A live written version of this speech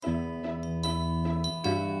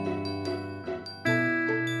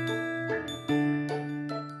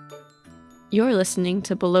You're listening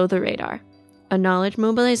to Below the Radar, a knowledge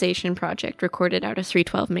mobilization project recorded out of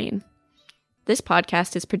 312 Main. This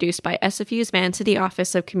podcast is produced by SFU's Vancity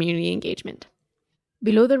Office of Community Engagement.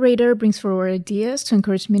 Below the Radar brings forward ideas to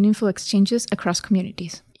encourage meaningful exchanges across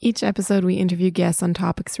communities. Each episode, we interview guests on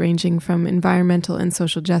topics ranging from environmental and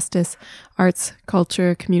social justice, arts,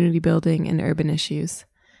 culture, community building, and urban issues.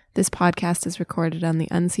 This podcast is recorded on the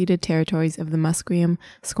unceded territories of the Musqueam,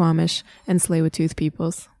 Squamish, and Tsleil-Waututh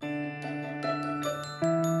peoples.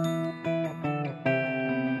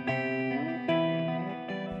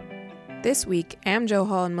 This week, Am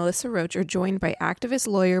Johal and Melissa Roach are joined by activist,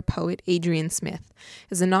 lawyer, poet Adrienne Smith.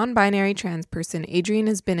 As a non-binary trans person, Adrienne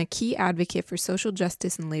has been a key advocate for social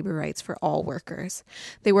justice and labor rights for all workers.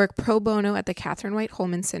 They work pro bono at the Catherine White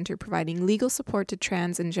Holman Center, providing legal support to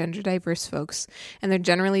trans and gender diverse folks, and they're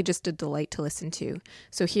generally just a delight to listen to.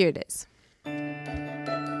 So here it is.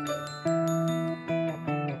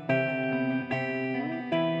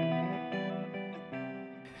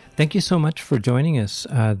 Thank you so much for joining us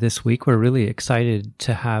this week. We're really excited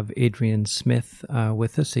to have Adrienne Smith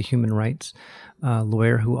with us, a human rights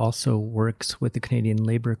lawyer who also works with the Canadian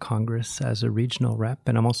Labour Congress as a regional rep.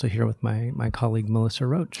 And I'm also here with my colleague, Melissa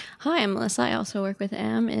Roach. Hi, I'm Melissa. I also work with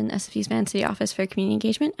Am in SFU's Vancity Office for Community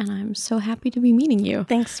Engagement, and I'm so happy to be meeting you.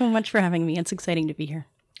 Thanks so much for having me. It's exciting to be here.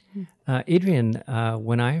 Adrienne,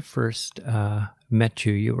 when I first met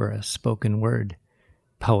you, you were a spoken word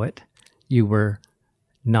poet. You were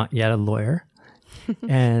not yet a lawyer,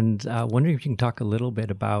 and wondering if you can talk a little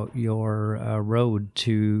bit about your road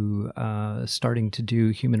to starting to do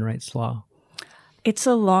human rights law. It's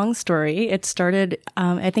a long story. It started,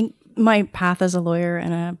 I think my path as a lawyer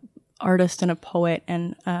and an artist and a poet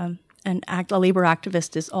and a labor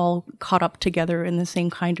activist is all caught up together in the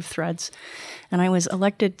same kind of threads. And I was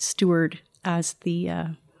elected steward as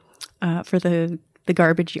for the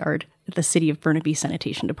garbage yard at the City of Burnaby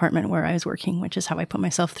Sanitation Department where I was working, which is how I put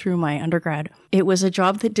myself through my undergrad. It was a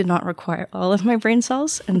job that did not require all of my brain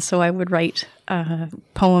cells, and so I would write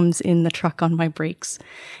poems in the truck on my breaks.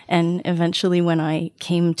 And eventually when I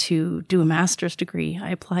came to do a master's degree, I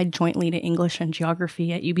applied jointly to English and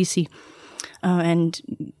geography at UBC.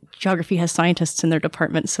 And geography has scientists in their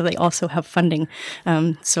department, so they also have funding.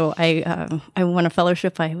 So I won a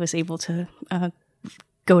fellowship. I was able to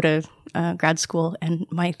go to grad school, and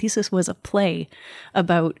my thesis was a play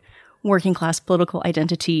about working class political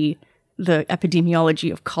identity, the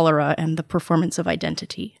epidemiology of cholera, and the performance of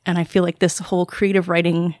identity. And I feel like this whole creative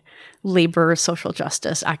writing, labor, social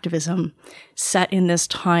justice, activism set in this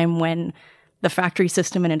time when the factory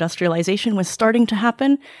system and industrialization was starting to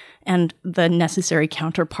happen, and the necessary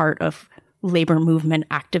counterpart of labor movement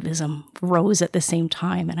activism rose at the same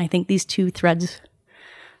time. And I think these two threads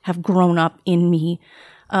have grown up in me.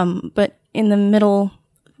 But in the middle,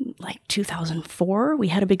 like 2004, we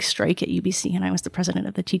had a big strike at UBC, and I was the president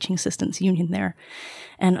of the Teaching Assistants Union there.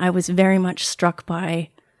 And I was very much struck by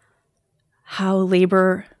how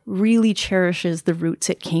labor really cherishes the roots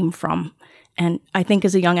it came from. And I think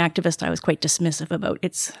as a young activist, I was quite dismissive about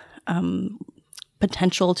its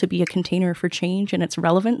potential to be a container for change and its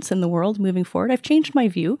relevance in the world moving forward. I've changed my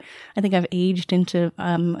view. I think I've aged into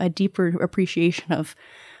a deeper appreciation of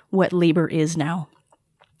what labor is now.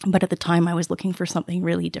 But at the time, I was looking for something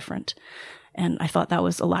really different. And I thought that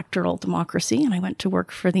was electoral democracy. And I went to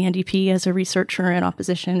work for the NDP as a researcher in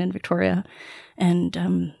opposition in Victoria.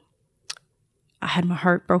 And I had my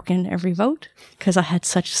heart broken every vote because I had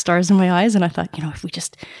such stars in my eyes. And I thought, if we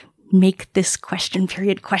just make this question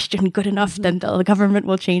good enough, then the government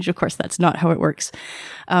will change. Of course, that's not how it works.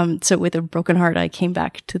 So with a broken heart, I came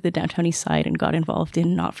back to the downtown east side and got involved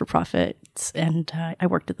in not-for-profits. And I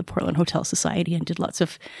worked at the Portland Hotel Society and did lots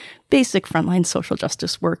of basic frontline social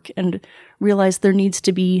justice work and realized there needs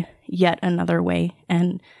to be yet another way.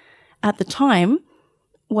 And at the time,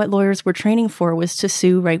 what lawyers were training for was to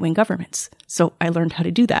sue right-wing governments. So I learned how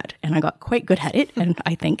to do that, and I got quite good at it, and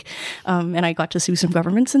I think, and I got to sue some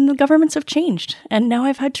governments, and the governments have changed. And now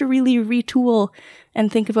I've had to really retool and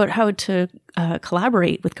think about how to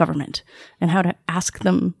collaborate with government and how to ask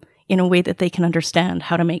them in a way that they can understand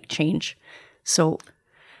how to make change. So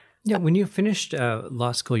yeah, when you finished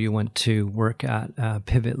law school, you went to work at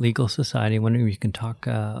Pivot Legal Society. I wonder if you can talk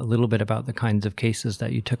a little bit about the kinds of cases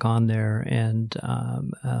that you took on there and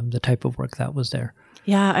the type of work that was there.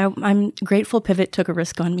 Yeah, I'm grateful Pivot took a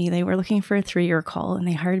risk on me. They were looking for a 3-year call, and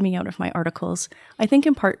they hired me out of my articles. I think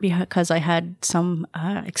in part because I had some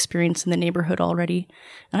experience in the neighborhood already.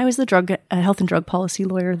 And I was the health and drug policy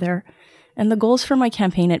lawyer there. And the goals for my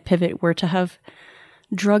campaign at Pivot were to have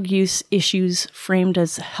drug use issues framed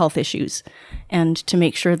as health issues, and to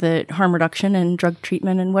make sure that harm reduction and drug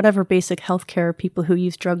treatment and whatever basic health care people who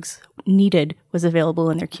use drugs needed was available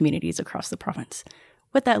in their communities across the province.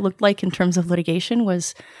 What that looked like in terms of litigation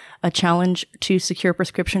was a challenge to secure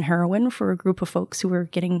prescription heroin for a group of folks who were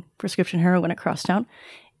getting prescription heroin across town.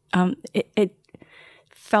 It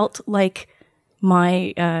felt like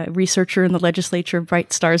my researcher in the legislature,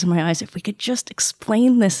 bright stars in my eyes. If we could just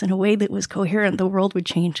explain this in a way that was coherent, the world would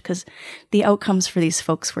change, because the outcomes for these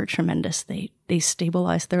folks were tremendous. They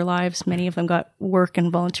stabilized their lives. Many of them got work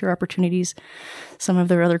and volunteer opportunities. Some of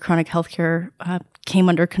their other chronic health care came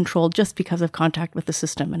under control just because of contact with the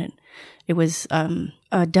system. And it was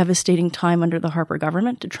a devastating time under the Harper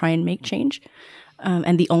government to try and make change.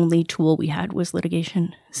 And the only tool we had was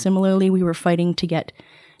litigation. Similarly, we were fighting to get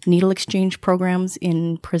needle exchange programs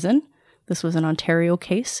in prison. This was an Ontario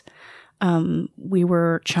case. We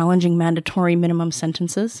were challenging mandatory minimum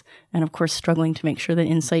sentences, and of course struggling to make sure that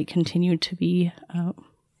Insight continued to be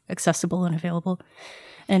accessible and available.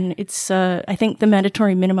 And it's, I think the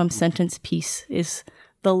mandatory minimum sentence piece is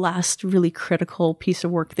the last really critical piece of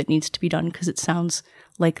work that needs to be done, because it sounds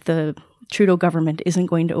like the Trudeau government isn't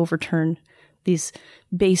going to overturn these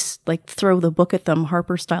base, like, throw the book at them,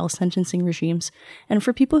 Harper-style sentencing regimes. And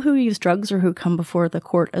for people who use drugs or who come before the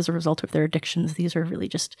court as a result of their addictions, these are really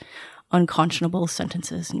just unconscionable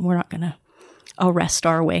sentences. And we're not going to arrest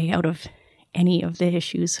our way out of any of the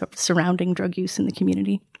issues surrounding drug use in the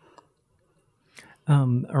community.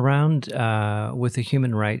 With the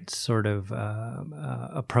human rights sort of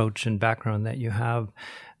approach and background that you have,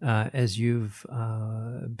 as you've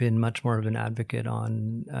been much more of an advocate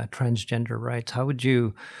on transgender rights, how would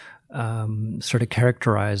you sort of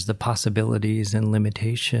characterize the possibilities and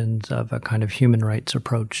limitations of a kind of human rights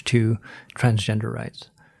approach to transgender rights?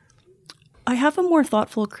 I have a more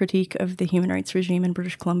thoughtful critique of the human rights regime in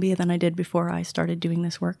British Columbia than I did before I started doing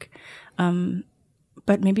this work.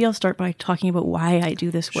 But maybe I'll start by talking about why I do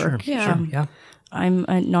this work. Sure. Yeah. I'm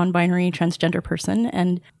a non-binary transgender person,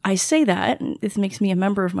 and I say that, and this makes me a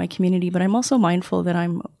member of my community, but I'm also mindful that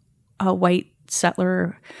I'm a white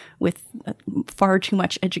settler with far too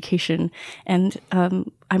much education, and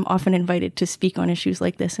I'm often invited to speak on issues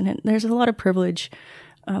like this, and there's a lot of privilege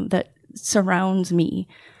that surrounds me,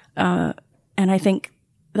 and I think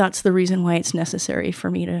that's the reason why it's necessary for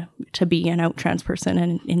me to be an out trans person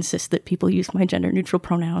and insist that people use my gender neutral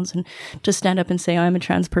pronouns, and to stand up and say I'm a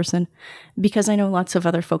trans person, because I know lots of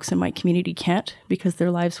other folks in my community can't, because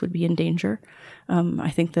their lives would be in danger. I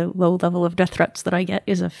think the low level of death threats that I get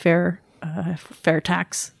is a fair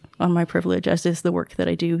tax on my privilege, as is the work that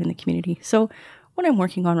I do in the community. So what I'm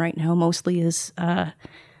working on right now mostly is,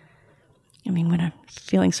 when I'm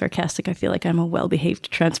feeling sarcastic, I feel like I'm a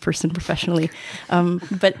well-behaved trans person professionally.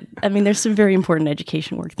 But there's some very important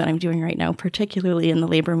education work that I'm doing right now, particularly in the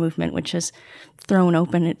labor movement, which has thrown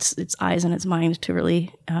open its eyes and its mind to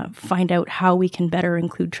really find out how we can better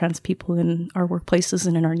include trans people in our workplaces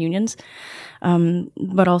and in our unions.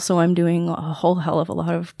 But also I'm doing a whole hell of a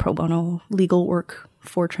lot of pro bono legal work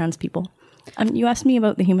for trans people. You asked me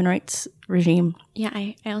about the human rights regime. Yeah,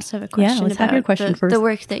 I also have a question let's have your question first. The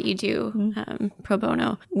work that you do pro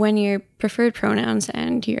bono. When your preferred pronouns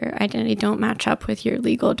and your identity don't match up with your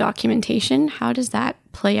legal documentation, how does that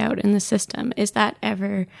play out in the system? Is that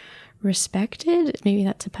ever respected? Maybe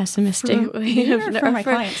that's a pessimistic way of for my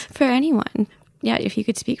clients. For anyone. Yeah, if you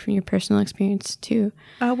could speak from your personal experience too.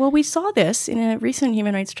 Well, we saw this in a recent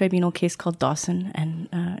Human Rights Tribunal case called Dawson, and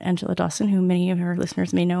Angela Dawson, who many of our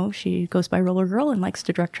listeners may know, she goes by Roller Girl and likes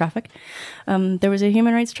to direct traffic. There was a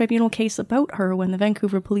Human Rights Tribunal case about her when the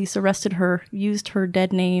Vancouver police arrested her, used her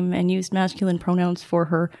dead name, and used masculine pronouns for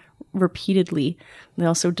her repeatedly. They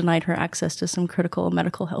also denied her access to some critical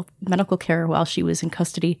medical care while she was in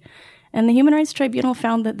custody. And the Human Rights Tribunal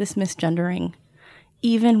found that this misgendering,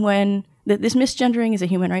 this misgendering is a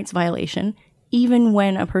human rights violation, even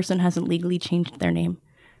when a person hasn't legally changed their name,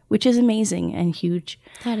 which is amazing and huge.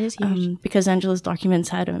 That is huge. Because Angela's documents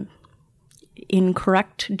had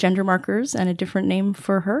incorrect gender markers and a different name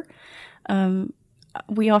for her.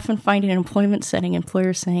 We often find in an employment setting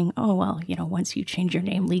employers saying, oh, well, once you change your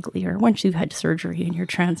name legally, or once you've had surgery and you're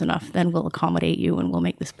trans enough, then we'll accommodate you and we'll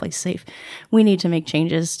make this place safe. We need to make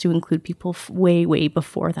changes to include people way, way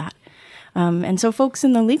before that. And so folks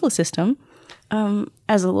in the legal system,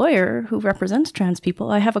 as a lawyer who represents trans people,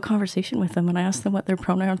 I have a conversation with them and I ask them what their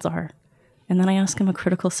pronouns are. And then I ask them a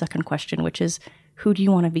critical second question, which is, who do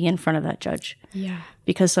you want to be in front of that judge? Yeah.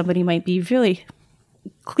 Because somebody might be really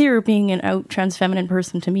clear being an out trans feminine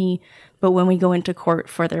person to me, but when we go into court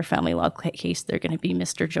for their family law case, they're going to be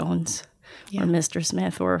Mr. Jones or Mr.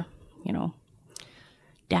 Smith or,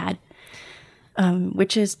 dad,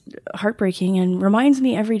 which is heartbreaking and reminds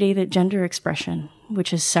me every day that gender expression,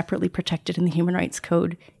 which is separately protected in the Human Rights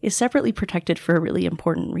Code, is separately protected for a really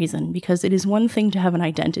important reason, because it is one thing to have an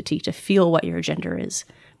identity, to feel what your gender is,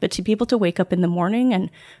 but to be able to wake up in the morning and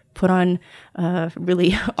put on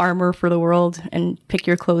really armor for the world and pick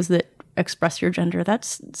your clothes that express your gender,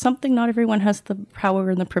 that's something not everyone has the power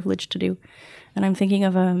and the privilege to do. And I'm thinking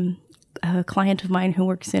of a client of mine who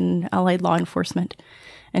works in allied law enforcement,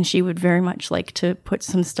 and she would very much like to put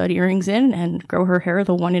some stud earrings in and grow her hair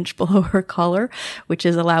the 1 inch below her collar, which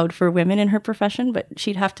is allowed for women in her profession, but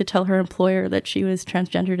she'd have to tell her employer that she was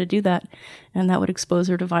transgender to do that, and that would expose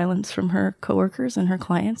her to violence from her coworkers and her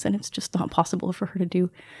clients, and it's just not possible for her to do.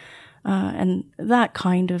 And that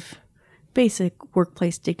kind of basic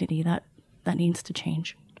workplace dignity, that needs to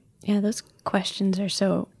change. Yeah, those questions are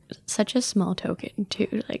such a small token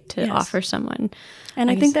too, like to offer someone. And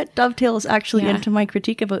I think that dovetails actually into my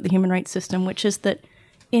critique about the human rights system, which is that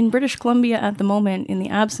in British Columbia at the moment, in the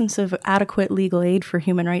absence of adequate legal aid for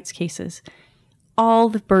human rights cases, all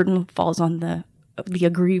the burden falls on the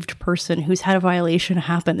aggrieved person who's had a violation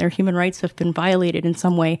happen. Their human rights have been violated in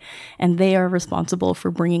some way, and they are responsible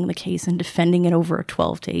for bringing the case and defending it over a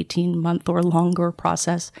 12 to 18 month or longer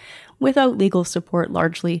process without legal support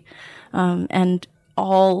largely. And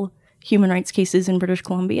all human rights cases in British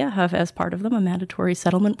Columbia have as part of them a mandatory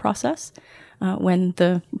settlement process. When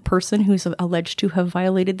the person who's alleged to have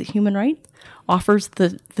violated the human right offers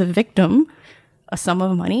the victim a sum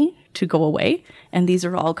of money to go away, and these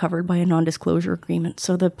are all covered by a non-disclosure agreement.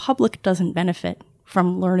 So the public doesn't benefit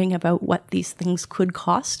from learning about what these things could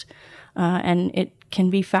cost, and it can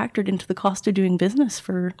be factored into the cost of doing business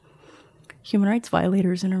for human rights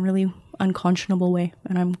violators in a really unconscionable way.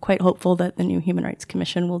 And I'm quite hopeful that the new Human Rights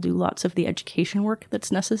Commission will do lots of the education work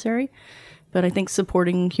that's necessary. But I think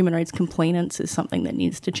supporting human rights complainants is something that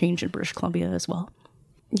needs to change in British Columbia as well.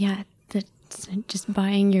 Yeah, that's just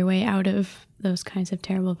buying your way out of those kinds of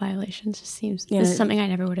terrible violations just seems this is something I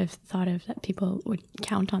never would have thought of, that people would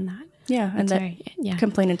count on that. Yeah, and that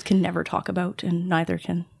complainants can never talk about, and neither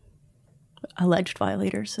can alleged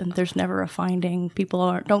violators, and there's never a finding.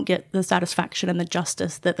 People don't get the satisfaction and the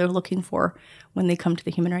justice that they're looking for when they come to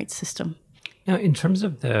the human rights system. Now, in terms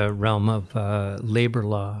of the realm of labor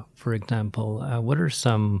law, for example, what are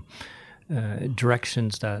some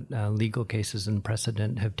directions that legal cases and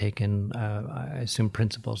precedent have taken? I assume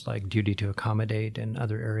principles like duty to accommodate and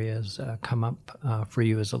other areas come up for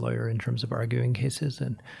you as a lawyer in terms of arguing cases.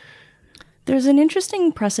 And there's an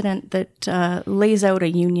interesting precedent that lays out a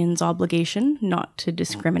union's obligation not to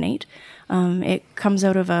discriminate. It comes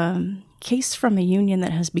out of a case from a union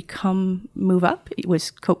that has become Move Up. It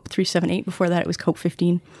was COPE 378. Before that, it was COPE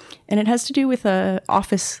 15. And it has to do with an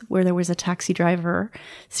office where there was a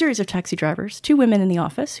series of taxi drivers, 2 women in the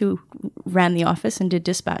office who ran the office and did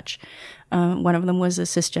dispatch. One of them was a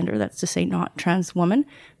cisgender, that's to say not trans woman.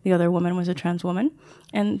 The other woman was a trans woman.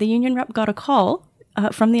 And the union rep got a call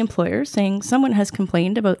from the employer saying someone has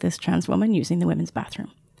complained about this trans woman using the women's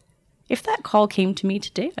bathroom. If that call came to me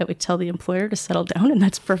today, I would tell the employer to settle down, and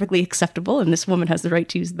that's perfectly acceptable, and this woman has the right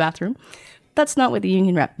to use the bathroom. That's not what the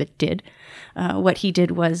union rep did. What he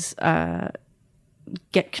did was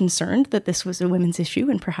get concerned that this was a women's issue,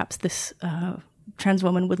 and perhaps this trans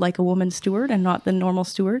woman would like a woman steward and not the normal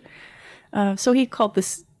steward. So he called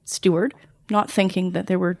this steward, not thinking that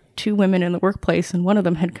there were 2 women in the workplace and one of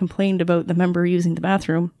them had complained about the member using the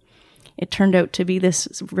bathroom. It turned out to be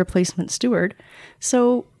this replacement steward.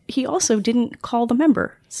 So he also didn't call the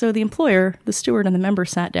member. So the employer, the steward, and the member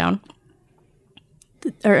sat down,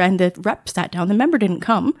 and the rep sat down. The member didn't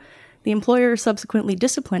come. The employer subsequently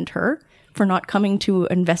disciplined her for not coming to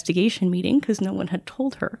an investigation meeting because no one had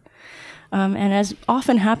told her. And as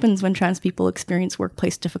often happens when trans people experience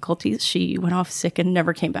workplace difficulties, she went off sick and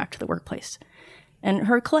never came back to the workplace. And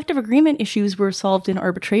her collective agreement issues were solved in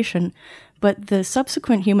arbitration, but the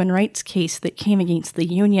subsequent human rights case that came against the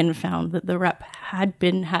union found that the rep had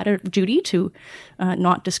a duty to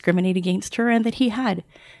not discriminate against her, and that he had.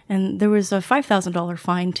 And there was a $5,000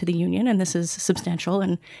 fine to the union, and this is substantial,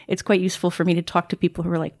 and it's quite useful for me to talk to people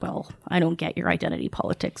who are like, well, I don't get your identity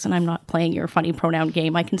politics, and I'm not playing your funny pronoun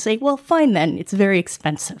game. I can say, well, fine then, it's very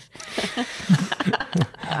expensive.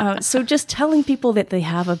 So just telling people that they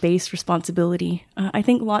have a base responsibility. I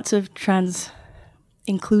think lots of trans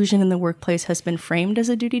inclusion in the workplace has been framed as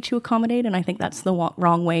a duty to accommodate, and I think that's the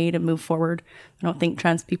wrong way to move forward. I don't think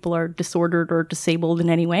trans people are disordered or disabled in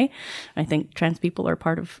any way. I think trans people are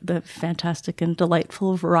part of the fantastic and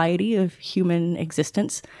delightful variety of human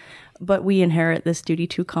existence. but we inherit this duty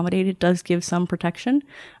to accommodate. It does give some protection.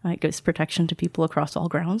 It gives protection to people across all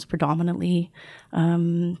grounds, predominantly.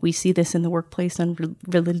 We see this in the workplace and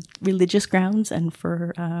religious grounds and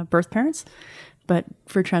for birth parents. But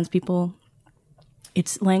for trans people,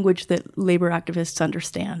 it's language that labor activists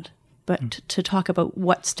understand. But to talk about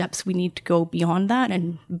what steps we need to go beyond that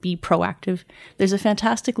and be proactive, there's a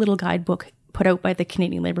fantastic little guidebook put out by the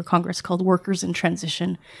Canadian Labour Congress called Workers in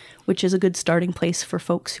Transition, which is a good starting place for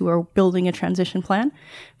folks who are building a transition plan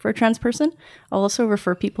for a trans person. I'll also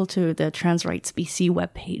refer people to the Trans Rights BC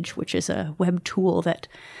webpage, which is a web tool that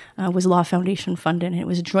was Law Foundation funded. And it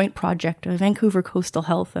was a joint project of Vancouver Coastal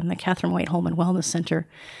Health and the Catherine White Home and Wellness Centre,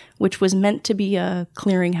 which was meant to be a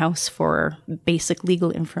clearinghouse for basic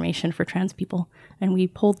legal information for trans people. And we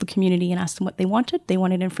polled the community and asked them what they wanted. They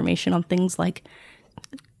wanted information on things like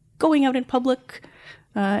going out in public,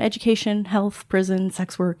 education, health, prison,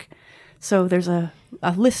 sex work. So there's a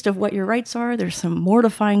list of what your rights are. There's some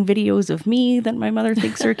mortifying videos of me that my mother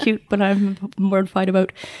thinks are cute, but I'm mortified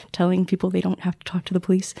about, telling people they don't have to talk to the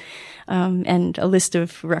police. And a list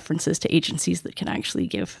of references to agencies that can actually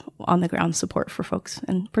give on-the-ground support for folks,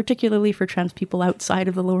 and particularly for trans people outside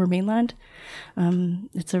of the Lower Mainland.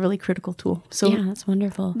 It's a really critical tool. So yeah, that's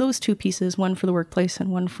wonderful. Those two pieces, one for the workplace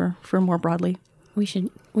and one for more broadly.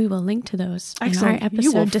 We will link to those Excellent. in our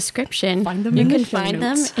episode description. Find them you in can the show find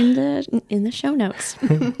notes. them in the show notes.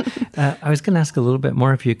 I was going to ask a little bit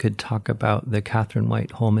more if you could talk about the Catherine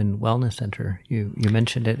White Home and Wellness Center. You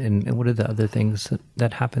mentioned it, and what are the other things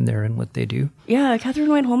that happen there and what they do? Yeah, Catherine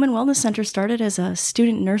White Home and Wellness Center started as a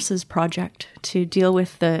student nurses project to deal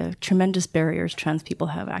with the tremendous barriers trans people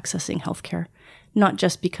have accessing healthcare. Not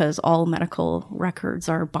just because all medical records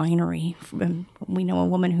are binary. We know a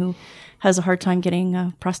woman who has a hard time getting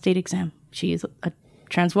a prostate exam. She is a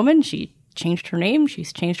trans woman. She changed her name.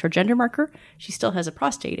 She's changed her gender marker. She still has a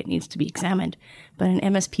prostate. It needs to be examined. But an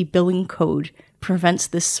MSP billing code prevents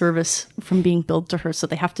this service from being billed to her. So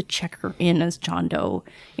they have to check her in as John Doe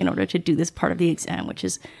in order to do this part of the exam, which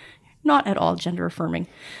is not at all gender affirming.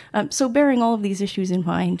 So bearing all of these issues in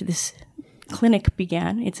mind, this clinic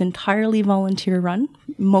began. It's entirely volunteer run,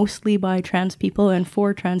 mostly by trans people and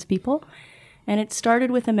for trans people. And it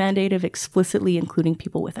started with a mandate of explicitly including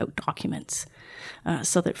people without documents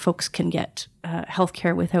so that folks can get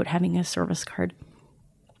healthcare without having a service card.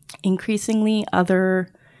 Increasingly, other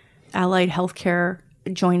allied healthcare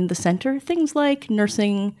joined the center, things like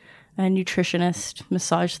nursing, a nutritionist,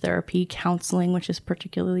 massage therapy, counseling, which is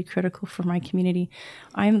particularly critical for my community.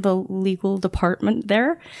 I'm the legal department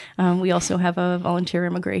there. We also have a volunteer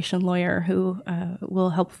immigration lawyer who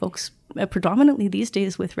will help folks predominantly these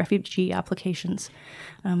days with refugee applications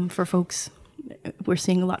for folks. We're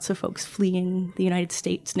seeing lots of folks fleeing the United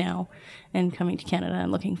States now and coming to Canada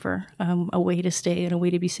and looking for a way to stay and a way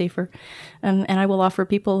to be safer. And I will offer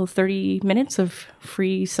people 30 minutes of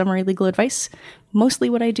free summary legal advice. Mostly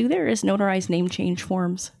what I do there is notarize name change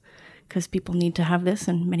forms because people need to have this,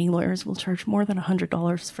 and many lawyers will charge more than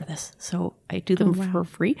 $100 for this. So I do them for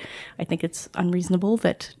free. I think it's unreasonable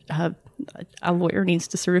that a lawyer needs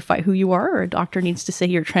to certify who you are, or a doctor needs to say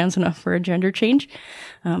you're trans enough for a gender change.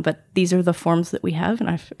 But these are the forms that we have, and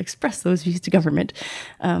I've expressed those views to government.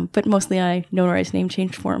 But mostly I notarize name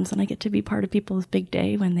change forms, and I get to be part of people's big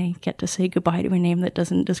day when they get to say goodbye to a name that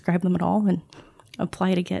doesn't describe them at all and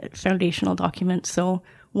apply to get foundational documents. So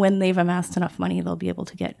when they've amassed enough money, they'll be able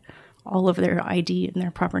to get all of their ID and their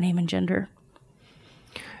proper name and gender.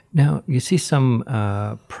 Now, you see some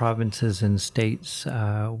provinces and states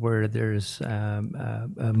where there's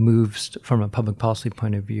moves from a public policy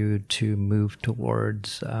point of view to move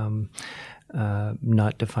towards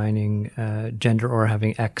not defining gender or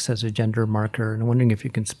having X as a gender marker. And I'm wondering if you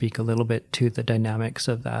can speak a little bit to the dynamics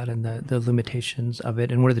of that and the limitations of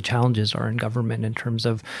it, and where the challenges are in government in terms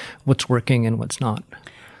of what's working and what's not.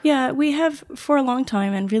 Yeah, we have for a long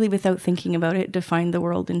time, and really without thinking about it, defined the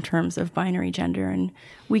world in terms of binary gender. And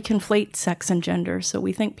we conflate sex and gender. So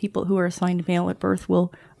we think people who are assigned male at birth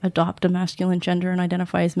will adopt a masculine gender and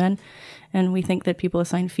identify as men. And we think that people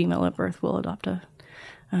assigned female at birth will adopt a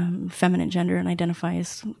feminine gender and identify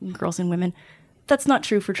as girls and women. That's not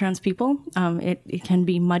true for trans people. It can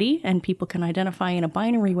be muddy, and people can identify in a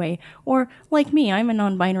binary way. Or, like me, I'm a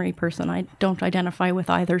non-binary person. I don't identify with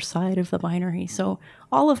either side of the binary. So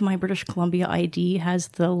all of my British Columbia ID has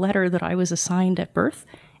the letter that I was assigned at birth.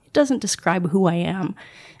 It doesn't describe who I am.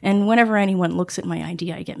 And whenever anyone looks at my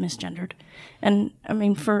ID, I get misgendered. And I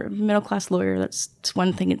mean, for a middle-class lawyer, that's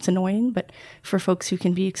one thing, it's annoying. But for folks who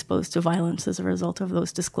can be exposed to violence as a result of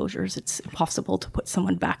those disclosures, it's impossible to put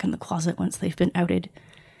someone back in the closet once they've been outed.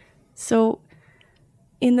 So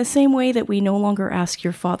in the same way that we no longer ask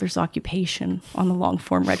your father's occupation on the long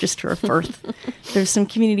form register of birth, there's some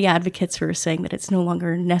community advocates who are saying that it's no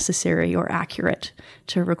longer necessary or accurate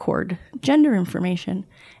to record gender information.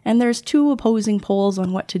 And there's two opposing polls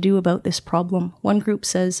on what to do about this problem. One group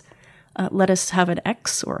says, let us have an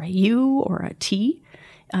X or a U or a T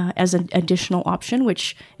as an additional option,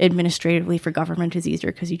 which administratively for government is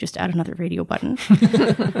easier because you just add another radio button.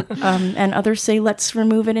 And others say, let's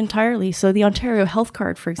remove it entirely. So the Ontario Health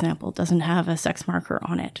Card, for example, doesn't have a sex marker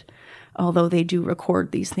on it, although they do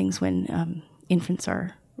record these things when infants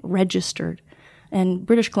are registered. And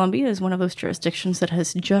British Columbia is one of those jurisdictions that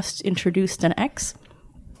has just introduced an X,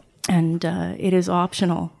 and it is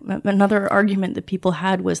optional. Another argument that people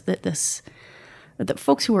had was that the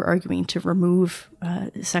folks who are arguing to remove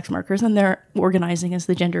sex markers, and they're organizing as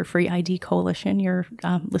the Gender Free ID Coalition. Your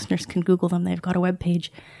listeners can Google them. They've got a webpage.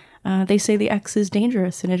 They say the X is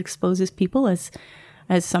dangerous and it exposes people as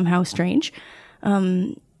somehow strange.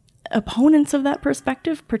 Opponents of that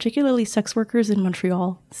perspective, particularly sex workers in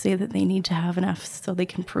Montreal, say that they need to have an F so they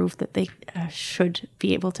can prove that they should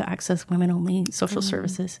be able to access women-only social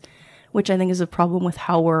services, which I think is a problem with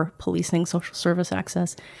how we're policing social service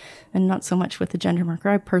access, and not so much with the gender marker.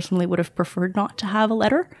 I personally would have preferred not to have a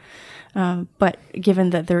letter, but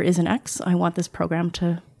given that there is an X, I want this program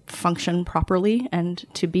to function properly and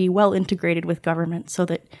to be well integrated with government so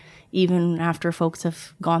that even after folks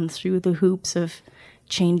have gone through the hoops of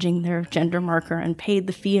changing their gender marker and paid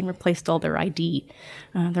the fee and replaced all their ID,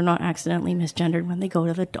 they're not accidentally misgendered when they go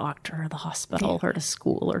to the doctor or the hospital or to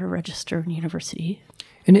school or to register in university.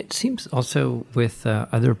 And it seems also with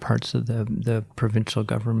other parts of the provincial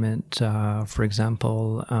government, for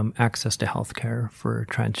example, access to healthcare for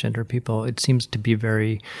transgender people, it seems to be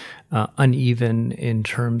very uneven in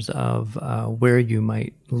terms of where you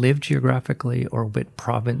might live geographically or what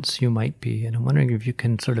province you might be. And I'm wondering if you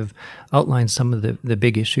can sort of outline some of the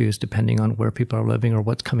big issues depending on where people are living or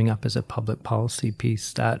what's coming up as a public policy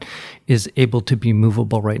piece that is able to be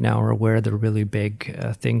movable right now, or where the really big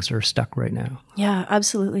things are stuck right now. Yeah,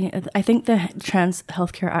 absolutely. I think the trans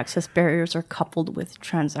healthcare access barriers are coupled with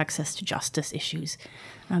trans access to justice issues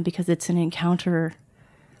because it's an encounter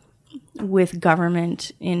with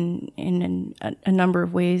government in a number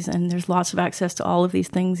of ways, and there's lots of access to all of these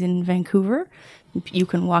things in Vancouver. You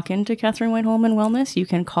can walk into Catherine White Holman Wellness, you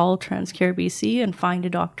can call Transcare BC and find a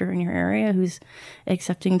doctor in your area who's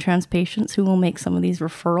accepting trans patients, who will make some of these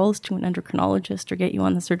referrals to an endocrinologist or get you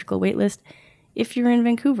on the surgical wait list if you're in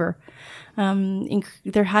Vancouver.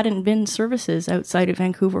 There hadn't been services outside of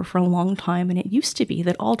Vancouver for a long time, and it used to be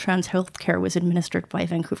that all trans health care was administered by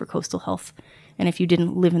Vancouver Coastal Health. And if you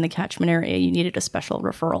didn't live in the catchment area, you needed a special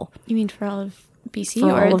referral. You mean for all of BC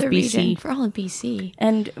for or all the of region? BC. For all of BC.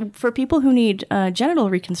 And for people who need genital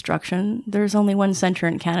reconstruction, there's only one centre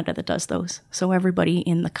in Canada that does those. So everybody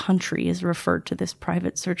in the country is referred to this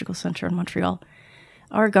private surgical centre in Montreal.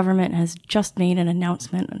 Our government has just made an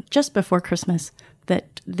announcement just before Christmas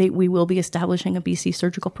that we will be establishing a BC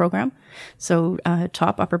surgical program. So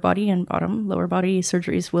top, upper body, and bottom, lower body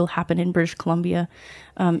surgeries will happen in British Columbia.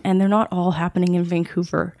 And they're not all happening in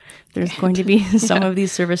Vancouver. There's going to be some of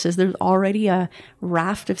these services. There's already a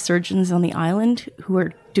raft of surgeons on the island who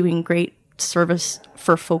are doing great service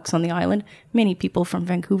for folks on the island. Many people from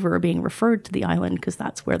Vancouver are being referred to the island because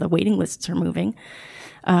that's where the waiting lists are moving.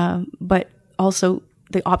 But also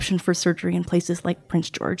the option for surgery in places like Prince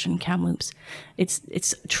George and Kamloops.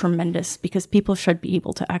 It's tremendous because people should be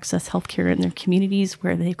able to access healthcare in their communities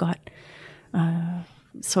where they've got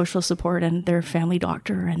social support and their family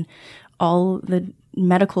doctor, and all the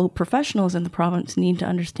medical professionals in the province need to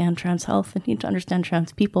understand trans health and need to understand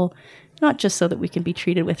trans people, not just so that we can be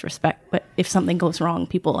treated with respect, but if something goes wrong,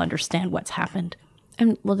 people understand what's happened.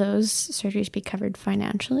 And will those surgeries be covered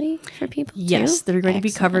financially for people too? Yes, they're going to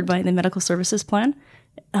be covered by the Medical Services Plan.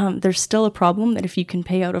 There's still a problem that if you can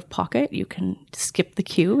pay out of pocket, you can skip the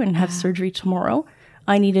queue and have surgery tomorrow.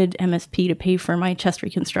 I needed MSP to pay for my chest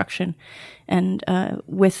reconstruction. And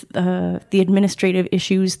with the administrative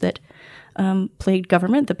issues that plagued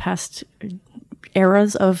government, the past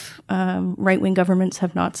eras of right-wing governments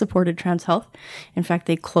have not supported trans health. In fact,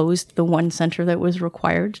 they closed the one center that was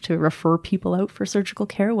required to refer people out for surgical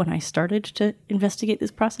care when I started to investigate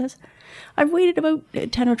this process. I've waited about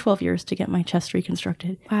 10 or 12 years to get my chest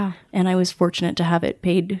reconstructed. Wow. And I was fortunate to have it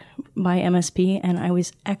paid by MSP, and I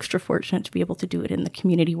was extra fortunate to be able to do it in the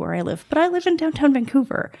community where I live. But I live in downtown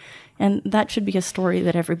Vancouver, and that should be a story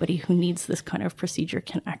that everybody who needs this kind of procedure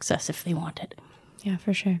can access if they want it. Yeah,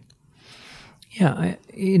 for sure. Yeah,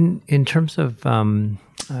 in terms of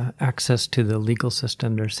access to the legal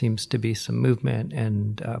system, there seems to be some movement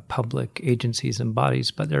and public agencies and bodies,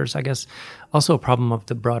 but there's, I guess, also a problem of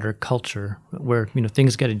the broader culture where,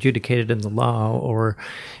 things get adjudicated in the law or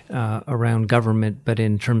around government, but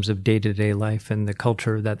in terms of day-to-day life and the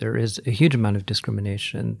culture, that there is a huge amount of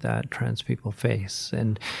discrimination that trans people face.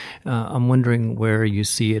 And I'm wondering where you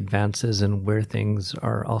see advances and where things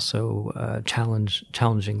are also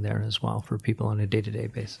challenging there as well for people on a day-to-day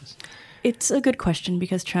basis. It's a good question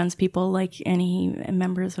because trans people, like any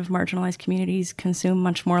members of marginalized communities, consume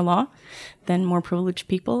much more law than more privileged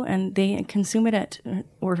people, and they consume it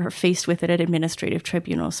or are faced with it at administrative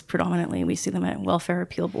tribunals predominantly. We see them at welfare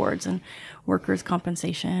appeal boards and workers'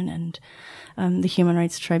 compensation and the Human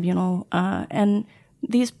Rights Tribunal. And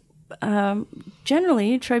these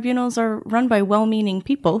generally, tribunals are run by well-meaning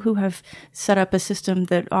people who have set up a system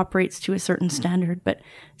that operates to a certain standard. But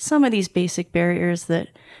some of these basic barriers that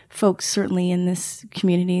folks certainly in this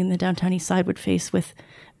community in the downtown east side would face with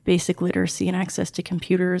basic literacy and access to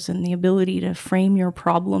computers and the ability to frame your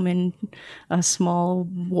problem in a small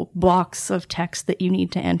box of text that you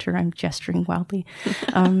need to enter, I'm gesturing wildly,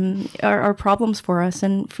 are problems for us.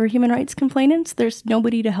 And for human rights complainants, there's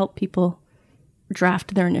nobody to help people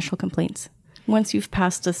draft their initial complaints. Once you've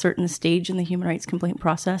passed a certain stage in the human rights complaint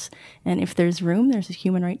process, and if there's room, there's a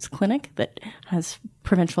human rights clinic that has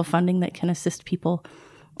provincial funding that can assist people.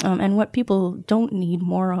 And what people don't need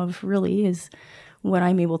more of really is what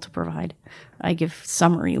I'm able to provide. I give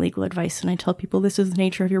summary legal advice and I tell people this is the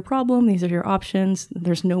nature of your problem. These are your options.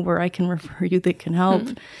 There's nowhere I can refer you that can help.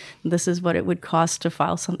 This is what it would cost to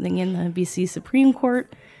file something in the BC Supreme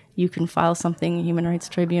Court. You can file something in Human Rights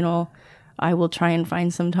Tribunal. I will try and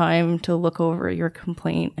find some time to look over your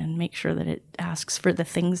complaint and make sure that it asks for the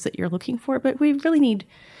things that you're looking for. But we really need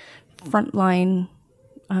frontline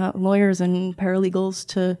lawyers and paralegals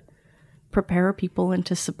to prepare people and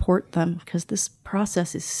to support them because this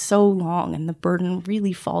process is so long and the burden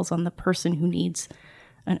really falls on the person who needs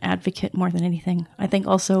an advocate more than anything. I think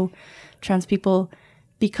also trans people,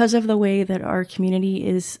 because of the way that our community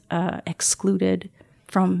is excluded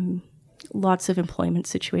from lots of employment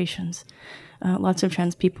situations. Lots of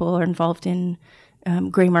trans people are involved in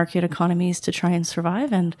gray market economies to try and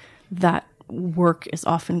survive, and that work is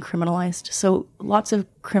often criminalized. So lots of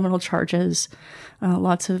criminal charges,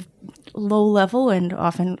 lots of low level and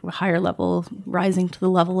often higher level, rising to the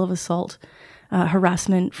level of assault,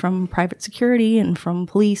 harassment from private security and from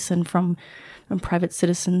police and from private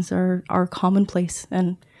citizens are commonplace.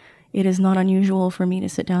 And it is not unusual for me to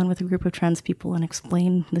sit down with a group of trans people and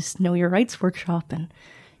explain this Know Your Rights workshop,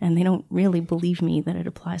 and they don't really believe me that it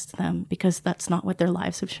applies to them because that's not what their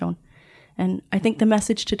lives have shown. And I think the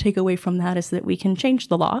message to take away from that is that we can change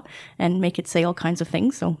the law and make it say all kinds of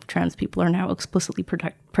things. So trans people are now explicitly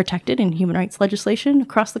protected in human rights legislation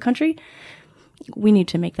across the country. We need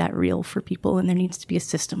to make that real for people, and there needs to be a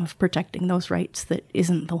system of protecting those rights that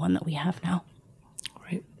isn't the one that we have now.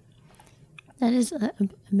 That is a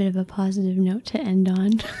bit of a positive note to end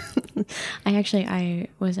on. I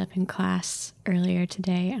was up in class earlier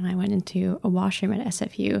today and I went into a washroom at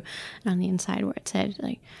SFU, and on the inside where it said,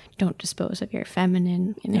 like, don't dispose of your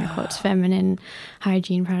feminine, in air quotes, feminine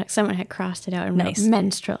hygiene products. Someone had crossed it out and wrote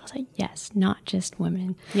menstrual. I was like, yes, not just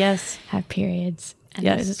women. Yes. Have periods. And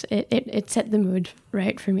yes. It set the mood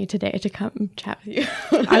right for me today to come chat with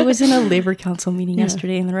you. I was in a Labour Council meeting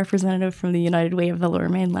yesterday, and the representative from the United Way of the Lower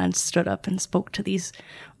Mainland stood up and spoke to these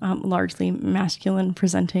largely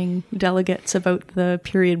masculine-presenting delegates about the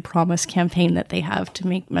period promise campaign that they have to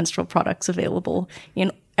make menstrual products available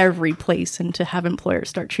in every place and to have employers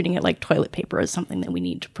start treating it like toilet paper as something that we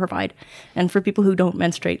need to provide. And for people who don't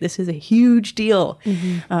menstruate, this is a huge deal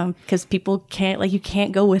because people can't, you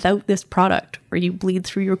can't go without this product, or you bleed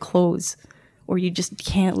through your clothes, or you just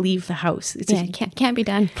can't leave the house. It's can't be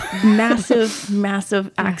done.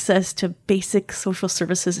 massive access to basic social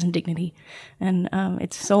services and dignity. And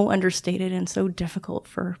it's so understated and so difficult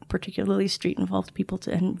for particularly street-involved people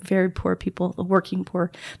and very poor people, the working poor.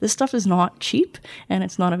 This stuff is not cheap and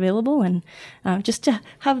it's not available. And just to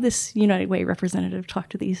have this United Way representative talk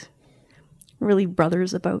to these really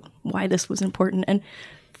brothers about why this was important, and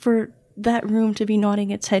for that room to be nodding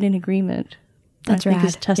its head in agreement, that's I think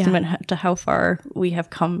is testament to how far we have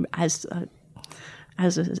come as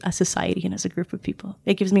a society and as a group of people.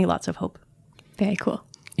 It gives me lots of hope. Very cool.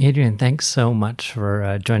 Adrienne, thanks so much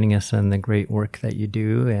for joining us in the great work that you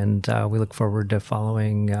do, and we look forward to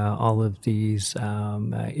following all of these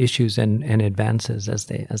issues and advances as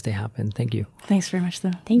they happen. Thank you. Thanks very much, though.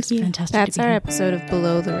 Thank you. Fantastic. That's our episode of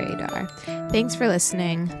Below the Radar. Thanks for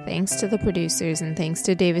listening. Thanks to the producers, and thanks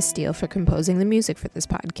to Davis Steele for composing the music for this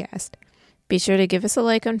podcast. Be sure to give us a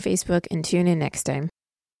like on Facebook and tune in next time.